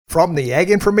From the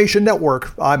Ag Information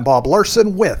Network, I'm Bob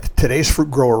Larson with today's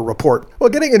Fruit Grower Report. Well,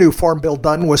 getting a new farm bill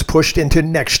done was pushed into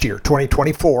next year,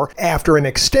 2024, after an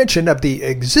extension of the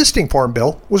existing farm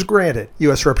bill was granted.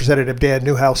 U.S. Representative Dan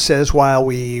Newhouse says while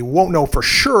we won't know for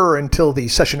sure until the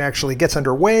session actually gets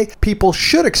underway, people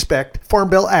should expect farm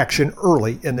bill action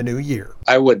early in the new year.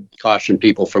 I would caution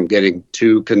people from getting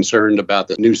too concerned about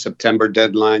the new September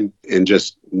deadline and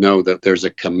just know that there's a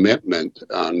commitment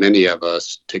on many of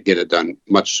us to get it done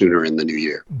much sooner in the new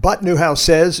year. But Newhouse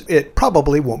says it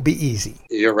probably won't be easy.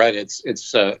 You're right.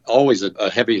 It's always a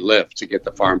heavy lift to get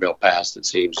the Farm Bill passed. It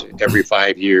seems every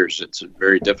 5 years it's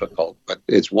very difficult. But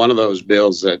it's one of those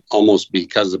bills that almost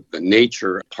because of the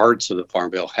nature, parts of the Farm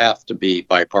Bill have to be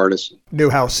bipartisan.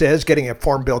 Newhouse says getting a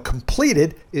farm bill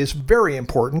completed is very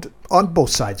important on both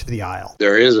sides of the aisle.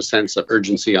 There is a sense of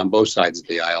urgency on both sides of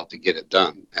the aisle to get it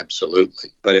done.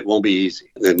 Absolutely. But it won't be easy.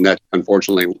 And that's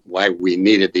unfortunately why we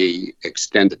needed the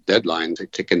extended deadline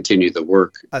to continue the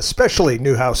work. Especially,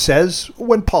 Newhouse says,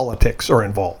 when politics are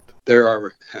involved. There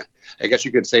are, I guess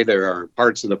you could say there are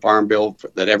parts of the Farm Bill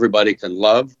that everybody can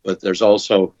love, but there's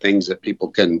also things that people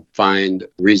can find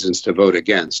reasons to vote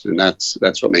against, and that's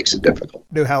what makes it difficult.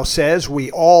 Newhouse says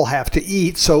we all have to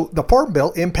eat, so the Farm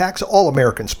Bill impacts all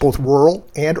Americans, both rural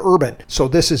and urban. So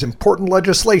this is important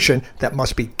legislation that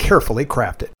must be carefully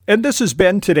crafted. And this has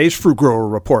been today's Fruit Grower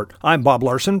Report. I'm Bob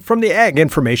Larson from the Ag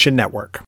Information Network.